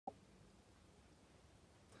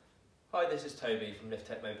Hi, this is Toby from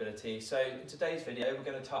Lith-Tech Mobility. So in today's video we're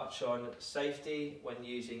going to touch on safety when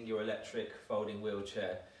using your electric folding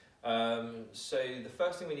wheelchair. So the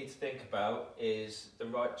first thing we need to think about is the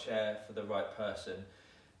right chair for the right person.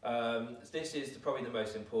 This is probably the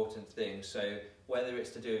most important thing. So whether it's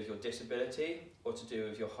to do with your disability or to do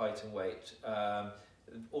with your height and weight,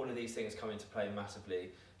 all of these things come into play massively.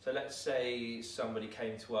 So let's say somebody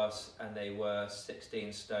came to us and they were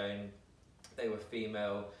 16 stone, they were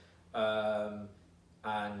female,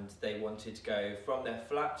 and they wanted to go from their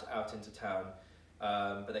flat out into town,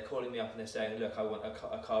 but they're calling me up and they're saying, look, I want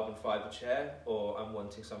a carbon fibre chair, or I'm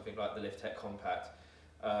wanting something like the Lith-Tech Compact.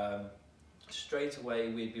 Straight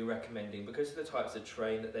away we'd be recommending, because of the types of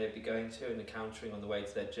terrain that they'd be going to and encountering on the way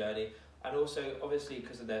to their journey, and also obviously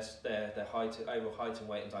because of their height, overall height and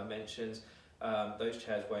weight and dimensions, those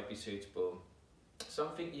chairs won't be suitable.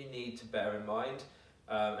 Something you need to bear in mind,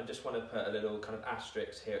 and just want to put a little kind of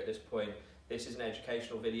asterisk here at this point. This is an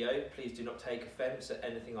educational video. Please do not take offence at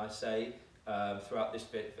anything I say throughout this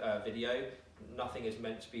video. Nothing is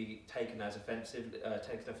meant to be taken as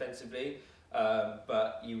offensively,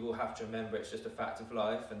 but you will have to remember it's just a fact of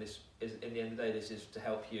life, and this is, in the end of the day, this is to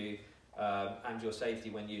help you and your safety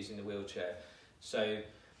when using the wheelchair. So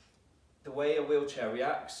the way a wheelchair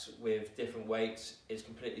reacts with different weights is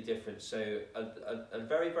completely different. So a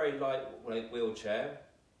very, very lightweight wheelchair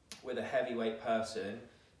with a heavyweight person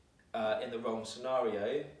in the wrong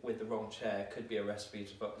scenario with the wrong chair could be a recipe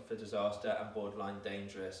for disaster and borderline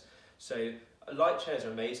dangerous. So light chairs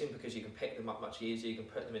are amazing because you can pick them up much easier, you can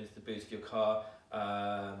put them into the boot of your car,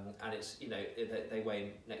 and it's, you know, they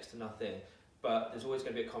weigh next to nothing. But there's always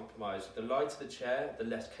going to be a compromise. The lighter the chair, the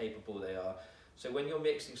less capable they are. So when you're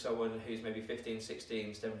mixing someone who's maybe 15,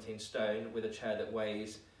 16, 17 stone with a chair that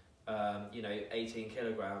weighs, 18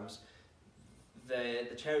 kilograms,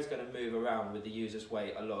 the chair is going to move around with the user's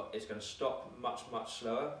weight a lot. It's going to stop much, much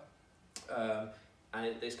slower, and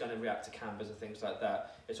it's going to react to cambers and things like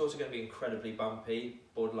that. It's also going to be incredibly bumpy,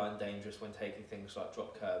 borderline dangerous when taking things like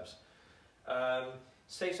drop curbs.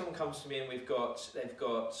 Say someone comes to me and they've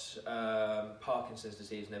got Parkinson's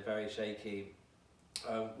disease and they're very shaky.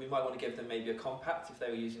 We might want to give them maybe a compact if they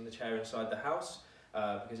were using the chair inside the house,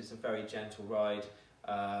 because it's a very gentle ride,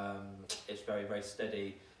 it's very, very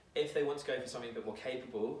steady. If they want to go for something a bit more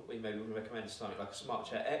capable, we maybe would recommend something like a Smart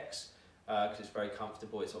Chair X, because it's very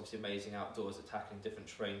comfortable. It's obviously amazing outdoors at tackling different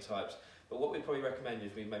terrain types. But what we'd probably recommend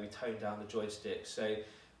is we maybe tone down the joystick. So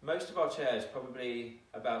most of our chairs, probably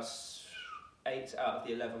about 8 out of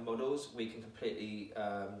the 11 models, we can completely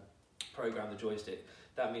program the joystick.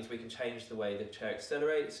 That means we can change the way the chair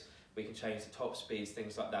accelerates, we can change the top speeds,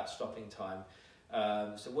 things like that, stopping time.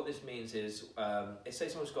 So what this means is, if say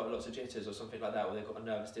someone's got lots of jitters or something like that, or they've got a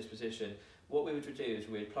nervous disposition, what we would do is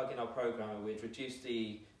we'd plug in our programmer, we'd reduce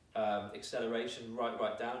the acceleration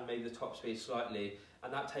right down, maybe the top speed slightly,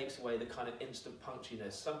 and that takes away the kind of instant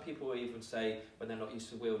punchiness. Some people will even say, when they're not used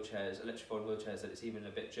to wheelchairs, electrified wheelchairs, that it's even a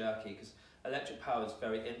bit jerky, because electric power is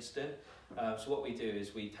very instant. So what we do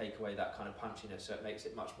is we take away that kind of punchiness, so it makes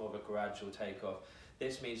it much more of a gradual takeoff.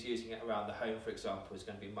 This means using it around the home, for example, is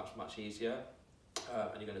going to be much, much easier, and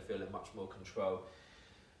you're going to feel in much more control.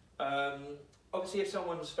 Obviously, if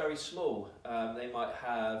someone's very small, they might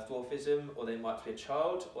have dwarfism, or they might be a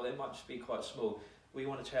child, or they might just be quite small. We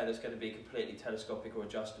want a chair that's going to be completely telescopic or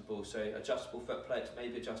adjustable, so adjustable foot plates,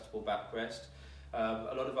 maybe adjustable backrest.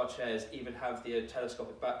 A lot of our chairs even have the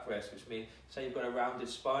telescopic backrest, which means, say you've got a rounded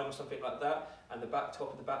spine or something like that, and the back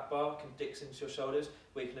top of the back bar digs into your shoulders,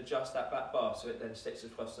 we can adjust that back bar so it then sticks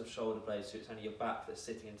across the shoulder blades, so it's only your back that's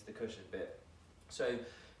sitting into the cushion bit. So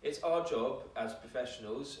it's our job as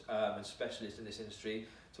professionals and specialists in this industry,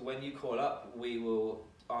 so when you call up, we will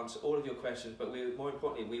answer all of your questions, but more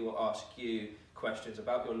importantly, we will ask you questions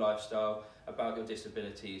about your lifestyle, about your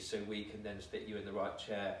disabilities, so we can then fit you in the right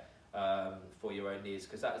chair for your own needs,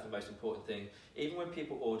 because that is the most important thing. Even when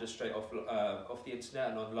people order straight off the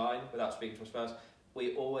internet and online without speaking to us first,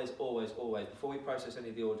 we always, before we process any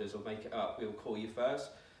of the orders or make it up, we will call you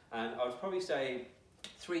first. And I would probably say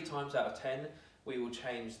 3 times out of 10, we will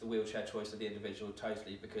change the wheelchair choice of the individual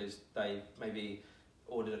totally, because they maybe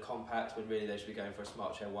ordered a compact when really they should be going for a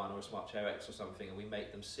Smart Chair 1 or a Smart Chair X or something, and we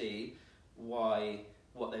make them see why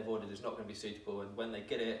what they've ordered is not going to be suitable, and when they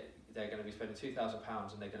get it, they're going to be spending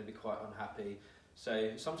 £2,000 and they're going to be quite unhappy.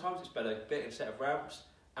 So sometimes it's better getting a set of ramps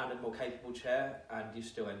and a more capable chair, and you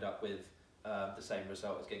still end up with the same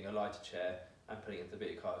result as getting a lighter chair and putting it into the boot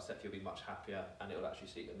of your car, except you'll be much happier and it will actually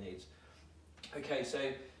suit your needs. Okay, so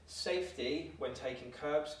safety when taking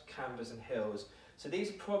curbs, cambers and hills. So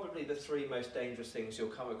these are probably the three most dangerous things you'll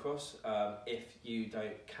come across if you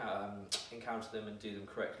don't encounter them and do them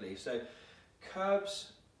correctly. So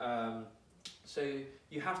curbs, so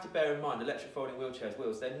you have to bear in mind electric folding wheelchairs,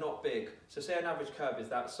 wheels, they're not big. So say an average curb is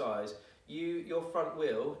that size, your front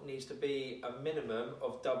wheel needs to be a minimum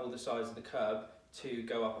of double the size of the curb to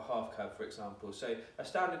go up a half curb, for example. So a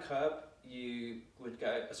standard curb, a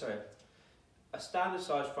standard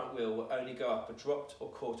size front wheel will only go up a dropped or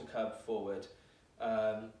quarter curb forward.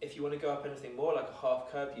 If you want to go up anything more, like a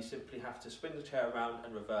half curb, you simply have to spin the chair around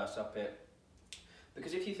and reverse up it.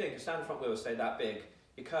 Because if you think a standard front wheel is, say, that big,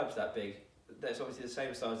 your curb's that big, that's obviously the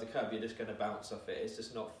same size as the curb, you're just going to bounce off it.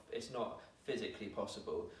 It's not physically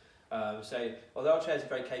possible. So although our chairs are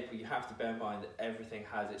very capable, you have to bear in mind that everything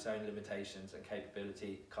has its own limitations and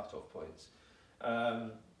capability cut-off points.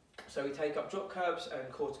 So we take up drop curbs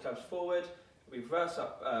and quarter curbs forward, we reverse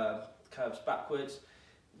up curbs backwards.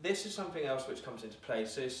 This is something else which comes into play.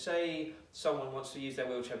 So say someone wants to use their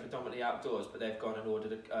wheelchair predominantly outdoors, but they've gone and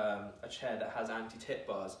ordered a chair that has anti-tip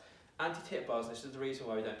bars. Anti-tip bars, this is the reason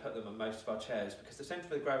why we don't put them on most of our chairs, because the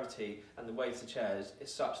centre of gravity and the weight of the chairs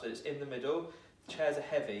is such that it's in the middle. The chairs are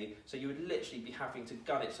heavy, so you would literally be having to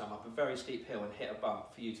gun it some up a very steep hill and hit a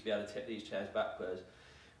bump for you to be able to tip these chairs backwards.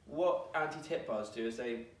 What anti-tip bars do is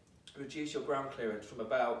they reduce your ground clearance from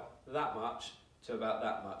about that much to about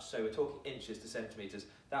that much. So we're talking inches to centimetres.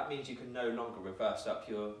 That means you can no longer reverse up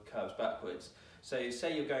your curbs backwards. So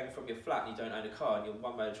say you're going from your flat and you don't own a car and your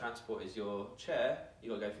one mode of transport is your chair,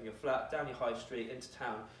 you've got to go from your flat down your high street into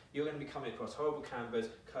town, you're going to be coming across horrible cambers,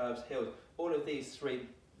 curbs, hills, all of these three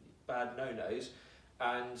bad no-nos,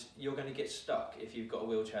 and you're going to get stuck if you've got a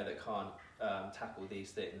wheelchair that can't tackle these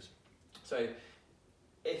things. So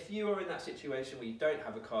if you are in that situation where you don't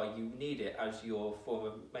have a car, you need it as your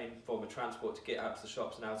main form of transport to get out to the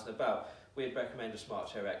shops and out and about, we'd recommend a Smart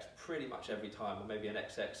Chair X pretty much every time, or maybe an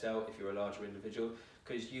XXL if you're a larger individual,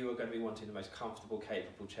 because you are going to be wanting the most comfortable,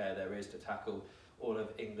 capable chair there is to tackle all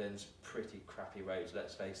of England's pretty crappy roads,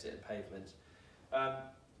 let's face it, and pavements.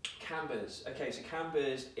 Cambers. Okay, so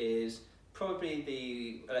cambers is probably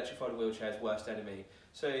the electric folding wheelchair's worst enemy.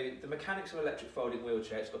 So the mechanics of an electric folding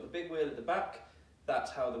wheelchair, it's got the big wheel at the back,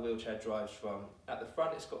 that's how the wheelchair drives from. At the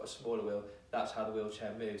front it's got a smaller wheel, that's how the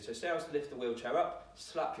wheelchair moves. So say I was to lift the wheelchair up,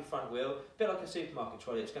 slap your front wheel, a bit like a supermarket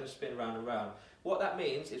trolley, it's going to spin round and round. What that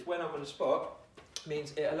means is when I'm on the spot,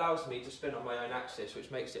 means it allows me to spin on my own axis,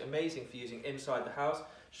 which makes it amazing for using inside the house,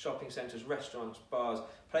 shopping centres, restaurants, bars,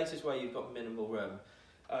 places where you've got minimal room.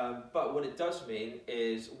 But what it does mean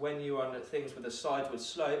is when you're on things with a sideward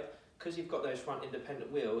slope, because you've got those front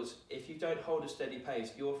independent wheels, if you don't hold a steady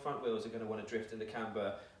pace, your front wheels are going to want to drift in the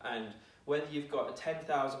camber. And whether you've got a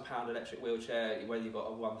 £10,000 electric wheelchair, whether you've got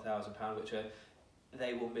a £1,000 wheelchair,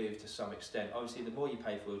 they will move to some extent. Obviously, the more you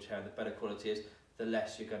pay for a wheelchair and the better quality is, the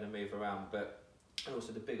less you're going to move around. And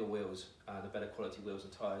also the bigger wheels, the better quality wheels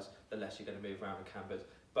and tyres, the less you're going to move around with cambers.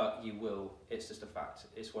 But you will, it's just a fact.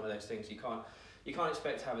 It's one of those things you can't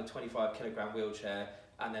expect to have a 25 kilogram wheelchair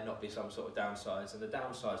and there not be some sort of downsides. And the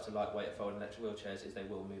downsides to lightweight folding electric wheelchairs is they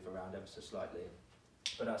will move around ever so slightly.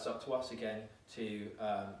 But that's up to us again to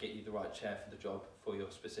get you the right chair for the job for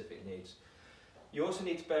your specific needs. You also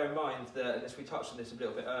need to bear in mind that, and as we touched on this a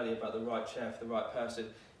little bit earlier about the right chair for the right person,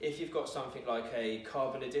 if you've got something like a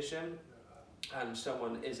carbon edition and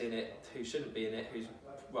someone is in it who shouldn't be in it, who's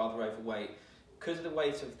rather overweight, because of the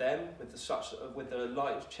weight of them, with the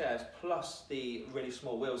light chairs plus the really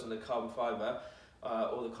small wheels and the carbon fibre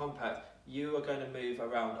or the compact, you are going to move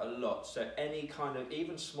around a lot. So any kind of,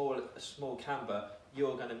 even small camber,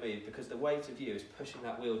 you're going to move because the weight of you is pushing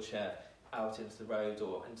that wheelchair out into the road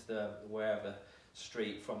or into the wherever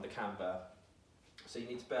street from the camber. So you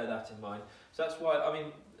need to bear that in mind. So that's why, I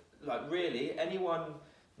mean, like really, anyone,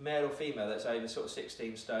 male or female, that's over sort of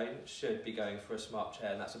 16 stone should be going for a smart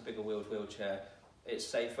chair, and that's a bigger wheeled wheelchair. It's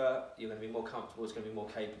safer, you're going to be more comfortable, it's going to be more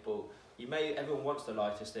capable. Everyone wants the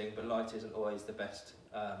lightest thing, but light isn't always the best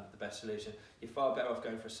solution. You're far better off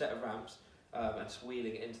going for a set of ramps and just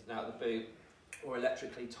wheeling it in and out of the boot, or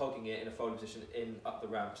electrically togging it in a folding position up the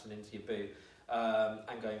ramps and into your boot,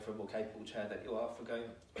 and going for a more capable chair than you are for going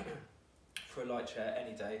for a light chair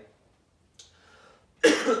any day.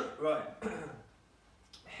 Right.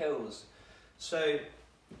 Hills. So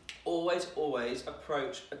always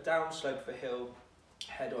approach a downslope of a hill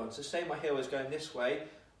head on. So say my hill is going this way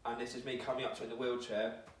and this is me coming up to it in the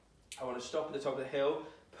wheelchair. I want to stop at the top of the hill,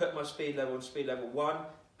 put my speed level on speed level 1,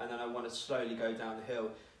 and then I want to slowly go down the hill.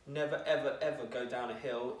 Never ever go down a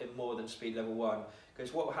hill in more than speed level 1,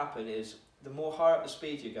 because what will happen is the more higher up the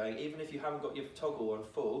speed you're going, even if you haven't got your toggle on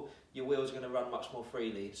full, your wheels are going to run much more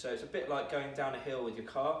freely. So it's a bit like going down a hill with your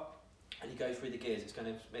car. and you go through the gears, it's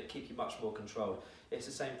going to keep you much more controlled. It's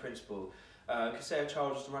the same principle. Because say a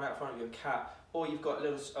child just run out front of you, a cat, or you've got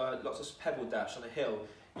lots of pebble dash on a hill,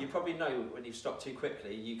 you probably know when you've stopped too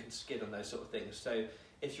quickly, you can skid on those sort of things. So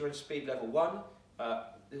if you're in speed level 1,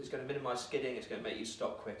 it's going to minimise skidding, it's going to make you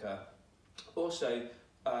stop quicker. Also,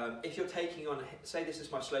 if you're taking on, say this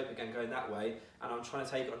is my slope again going that way, and I'm trying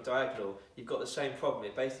to take it on diagonal, you've got the same problem.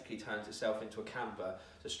 It basically turns itself into a camber.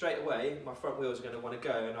 So straight away, my front wheels are going to want to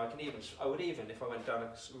go, and I would even, if I went down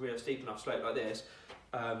a real steep enough slope like this,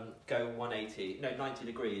 go 90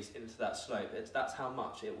 degrees into that slope. That's how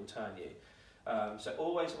much it will turn you. So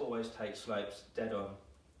always take slopes dead on.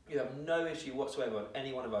 You have no issue whatsoever on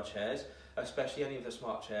any one of our chairs, especially any of the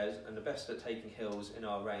Smart Chairs, and the best at taking hills in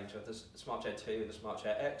our range of the Smart Chair 2 and the Smart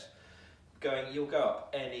Chair X. You'll go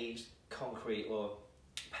up any concrete or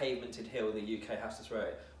pavemented hill the UK has to throw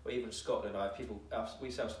it, or even Scotland.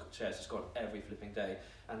 We sell chairs to Scotland every flipping day,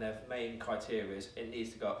 and their main criteria is it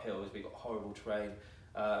needs to go up hills. We've got horrible terrain,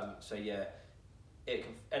 so yeah,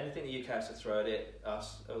 anything the UK has to throw at it,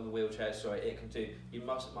 us or the wheelchairs, sorry, it can do. You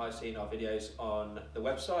might have seen our videos on the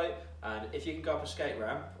website, and if you can go up a skate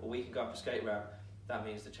ramp, or we can go up a skate ramp, that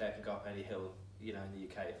means the chair can go up any hill, you know, in the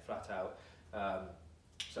UK, flat out.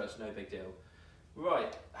 So it's no big deal.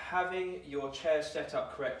 Right, having your chair set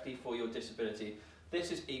up correctly for your disability.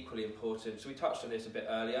 This is equally important. So we touched on this a bit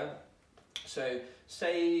earlier. So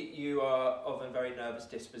say you are of a very nervous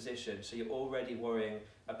disposition, so you're already worrying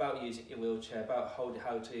about using your wheelchair, about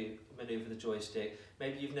how to manoeuvre the joystick.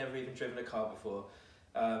 Maybe you've never even driven a car before.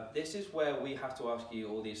 This is where we have to ask you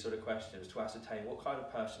all these sort of questions to ascertain what kind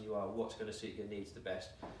of person you are, what's going to suit your needs the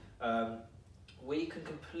best. We can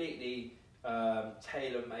completely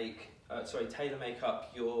tailor make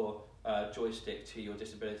up your joystick to your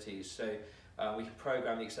disabilities. So we can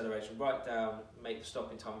program the acceleration right down, make the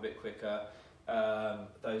stopping time a bit quicker,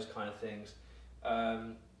 those kind of things.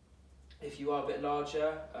 If you are a bit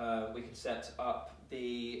larger, we can set up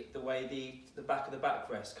the way the back of the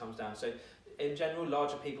backrest comes down. So in general,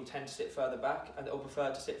 larger people tend to sit further back, or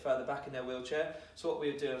prefer to sit further back in their wheelchair. So what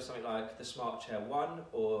we would do on something like the Smart Chair 1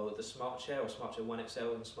 or the Smart Chair, or Smart Chair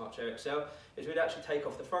 1XL and Smart Chair XL, is we'd actually take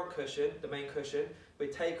off the front cushion, the main cushion,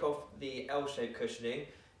 we'd take off the L-shaped cushioning,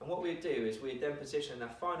 and what we'd do is we'd then position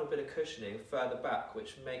that final bit of cushioning further back,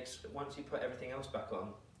 which makes, once you put everything else back on,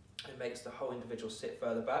 it makes the whole individual sit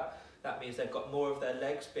further back. That means they've got more of their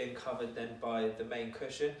legs being covered then by the main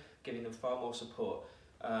cushion, giving them far more support.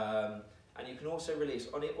 And you can also release,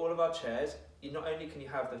 on all of our chairs, not only can you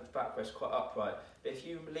have the backrest quite upright, but if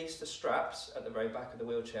you release the straps at the very back of the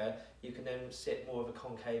wheelchair, you can then sit more of a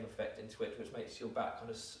concave effect into it, which makes your back kind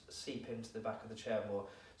of seep into the back of the chair more.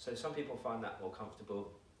 So some people find that more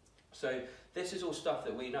comfortable. So this is all stuff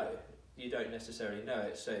that we know. You don't necessarily know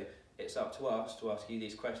it, so it's up to us to ask you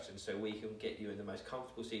these questions so we can get you in the most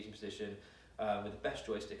comfortable seating position with the best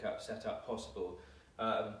joystick set up possible.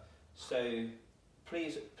 So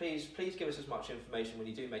please give us as much information when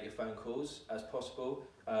you do make your phone calls as possible,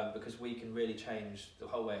 because we can really change the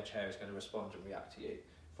whole way a chair is going to respond and react to you,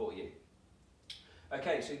 for you.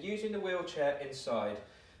 Okay, so using the wheelchair inside.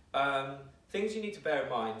 Things you need to bear in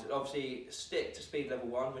mind, obviously stick to speed level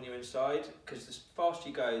 1 when you're inside, because the faster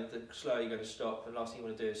you go, the slower you're going to stop. The last thing you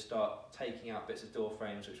want to do is start taking out bits of door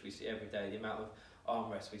frames, which we see every day. The amount of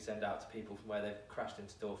armrests we send out to people from where they've crashed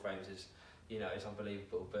into door frames is, is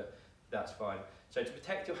unbelievable, but that's fine. So to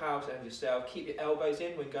protect your house and yourself, keep your elbows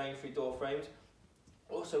in when going through door frames.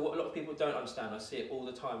 Also, what a lot of people don't understand, I see it all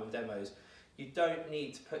the time with demos, you don't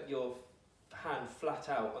need to put your hand flat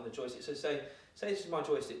out on the joystick. So say this is my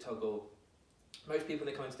joystick toggle. Most people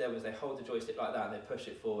when they come into demos, they hold the joystick like that and they push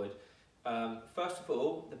it forward. First of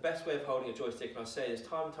all, the best way of holding a joystick, and I say this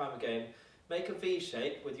time and time again, make a V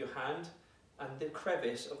shape with your hand, and the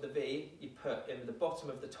crevice of the V you put in the bottom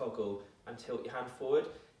of the toggle and tilt your hand forward.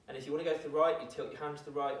 And if you want to go to the right, you tilt your hand to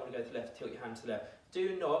the right. You want to go to the left, tilt your hand to the left.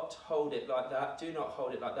 Do not hold it like that, do not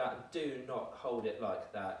hold it like that, and do not hold it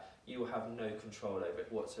like that. You will have no control over it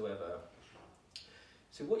whatsoever.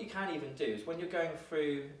 So what you can even do is when you're going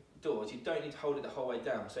through doors, you don't need to hold it the whole way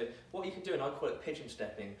down. So what you can do, and I call it pigeon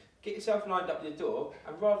stepping, get yourself lined up with your door,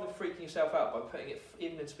 and rather than freaking yourself out by putting it,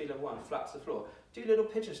 even in speed level 1, flat to the floor, do little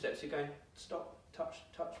pigeon steps. You're going stop, touch,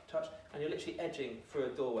 touch, touch, and you're literally edging through a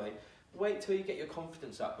doorway. Wait till you get your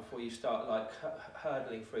confidence up before you start like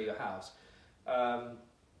hurdling through your house.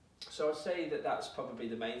 So I'd say that that's probably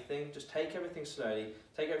the main thing. Just take everything slowly,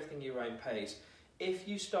 take everything at your own pace. If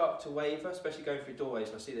you start to waver, especially going through doorways,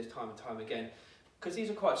 and I see this time and time again, because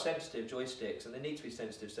these are quite sensitive joysticks and they need to be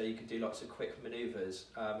sensitive so you can do lots of quick manoeuvres,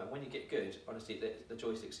 and when you get good, honestly, the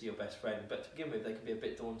joysticks are your best friend, but to begin with they can be a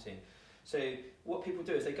bit daunting. So what people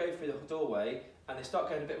do is they go through the doorway and they start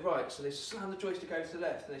going a bit right, so they slam the joystick over to the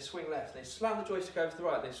left, and they swing left, and they slam the joystick over to the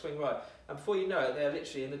right, and they swing right, and before you know it, they're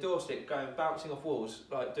literally in the doorstick going, bouncing off walls,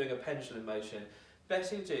 like doing a pendulum motion. Best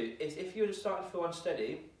thing to do is, if you're starting to feel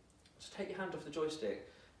unsteady, just take your hand off the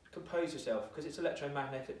joystick, compose yourself, because it's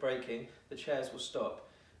electromagnetic braking, the chairs will stop.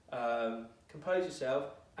 Compose yourself,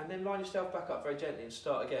 and then line yourself back up very gently and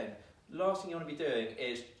start again. Last thing you want to be doing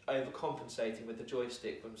is overcompensating with the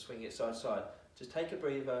joystick from swinging it side to side. Just take a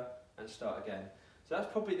breather and start again. So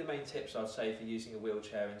that's probably the main tips I'd say for using a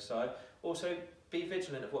wheelchair inside. Also, be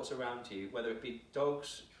vigilant of what's around you, whether it be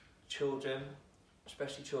dogs, children,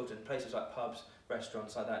 especially children, places like pubs,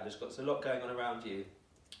 restaurants like that. There's a lot going on around you.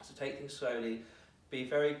 So take things slowly, be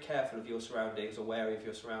very careful of your surroundings or wary of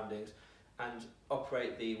your surroundings, and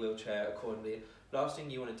operate the wheelchair accordingly. Last thing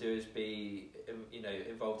you want to do is be,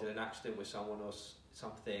 involved in an accident with someone or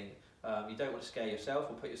something. You don't want to scare yourself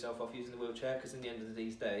or put yourself off using the wheelchair, because in the end of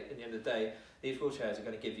the day, these wheelchairs are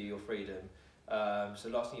going to give you your freedom. So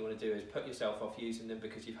the last thing you want to do is put yourself off using them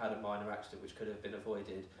because you've had a minor accident which could have been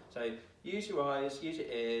avoided. So use your eyes, use your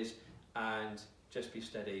ears, and just be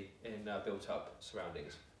steady in built-up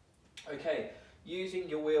surroundings. Okay, using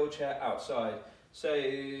your wheelchair outside. So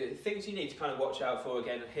things you need to kind of watch out for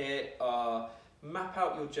again here are: map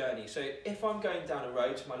out your journey. So if I'm going down a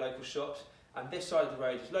road to my local shops, and this side of the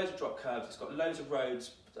road has loads of drop curbs, it's got loads of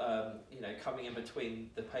roads coming in between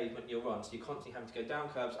the pavement you're on, so you're constantly having to go down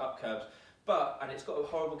curbs, up curbs, and it's got a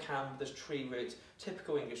horrible cam, there's tree roots,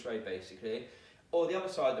 typical English road basically. Or the other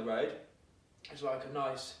side of the road is like a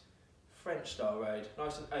nice French style road,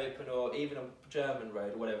 nice and open, or even a German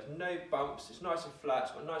road or whatever. No bumps, it's nice and flat,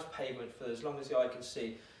 it's got a nice pavement for as long as the eye can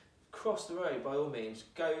see. Cross the road by all means,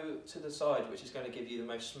 go to the side which is going to give you the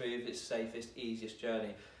most smoothest, safest, easiest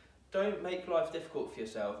journey. Don't make life difficult for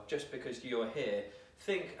yourself just because you're here.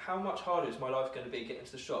 Think, how much harder is my life going to be getting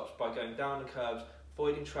to the shops by going down the curbs,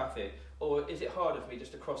 avoiding traffic, or is it harder for me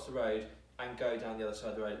just to cross the road and go down the other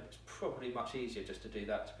side of the road? It's probably much easier just to do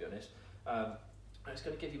that, to be honest. And it's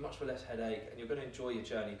going to give you much less headache, and you're going to enjoy your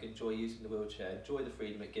journey, you can enjoy using the wheelchair, enjoy the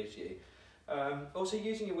freedom it gives you. Also,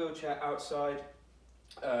 using your wheelchair outside,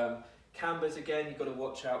 cambers again, you've got to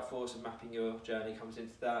watch out for, so mapping your journey comes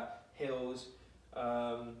into that. Hills.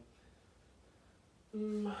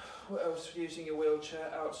 What else? Using your wheelchair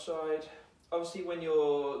outside. Obviously, when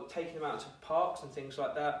you're taking them out to parks and things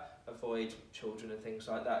like that, avoid children and things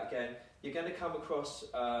like that. Again, you're going to come across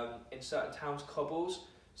in certain towns cobbles,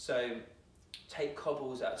 so take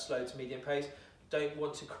cobbles at a slow to medium pace. Don't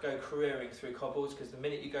want to go careering through cobbles, because the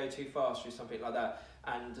minute you go too fast through something like that,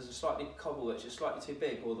 and there's a cobble that's just slightly too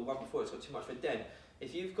big, or the one before it's got too much of a dent,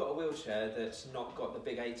 if you've got a wheelchair that's not got the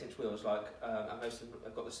big 8-inch wheels, and most of them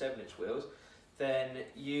have got the 7-inch wheels, then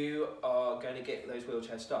you are going to get those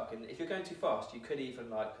wheelchairs stuck. And if you're going too fast, you could even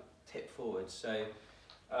tip forward. So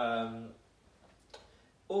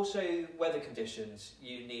also weather conditions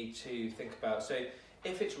you need to think about. So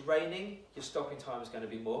if it's raining, your stopping time is going to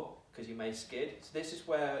be more, because you may skid. So this is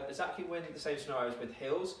where, exactly when the same scenarios with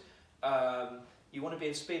hills, you want to be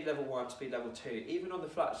in speed level 1, speed level 2, even on the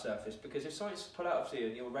flat surface, because if something's put out of you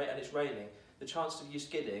and it's raining, the chances of you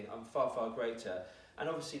skidding are far, far greater. And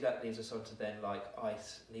obviously that leads us on to then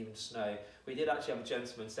ice and even snow. We did actually have a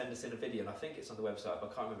gentleman send us in a video, and I think it's on the website, but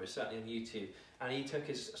I can't remember, it's certainly on YouTube, and he took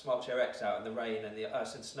his Smart Chair X out in the rain and the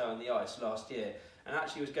snow and the ice last year, and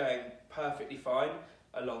actually was going perfectly fine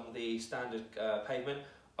along the standard pavement.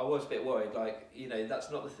 I was a bit worried,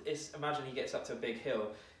 that's not imagine he gets up to a big hill.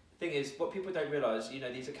 Thing is, what people don't realise,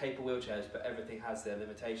 these are capable wheelchairs, but everything has their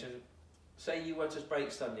limitations. Say you were to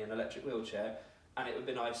brake suddenly in an electric wheelchair, and it would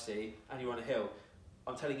have been icy, and you're on a hill.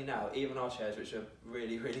 I'm telling you now, even our chairs, which are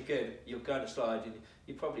really, really good, you're going to slide, and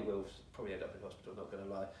you probably will end up in hospital, not going to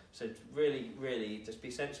lie. So really, really, just be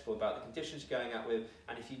sensible about the conditions you're going out with,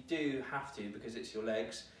 and if you do have to, because it's your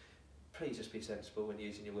legs, please just be sensible when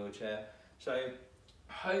using your wheelchair. So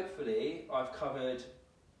hopefully I've covered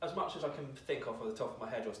as much as I can think of the top of my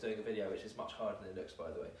head whilst doing a video, which is much harder than it looks, by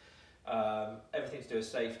the way. Everything to do with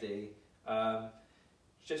safety.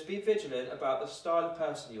 Just be vigilant about the style of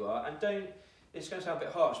person you are, and don't, it's going to sound a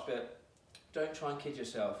bit harsh, but don't try and kid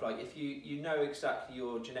yourself. If you know exactly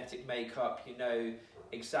your genetic makeup, you know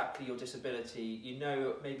exactly your disability, you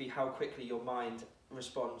know maybe how quickly your mind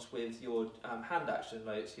responds with your hand action,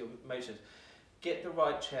 your motions. Get the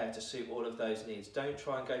right chair to suit all of those needs. Don't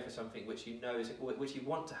try and go for something which you know which you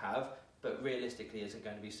want to have, but realistically isn't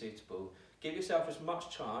going to be suitable. Give yourself as much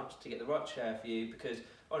chance to get the right chair for you, because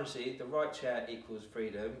honestly, the right chair equals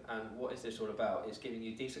freedom. And what is this all about? It's giving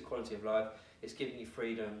you decent quality of life. It's giving you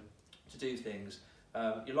freedom to do things.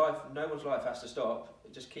 Your life, no one's life has to stop.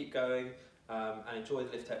 Just keep going and enjoy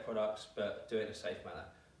the Lith-Tech products, but do it in a safe manner.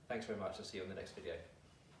 Thanks very much. I'll see you on the next video.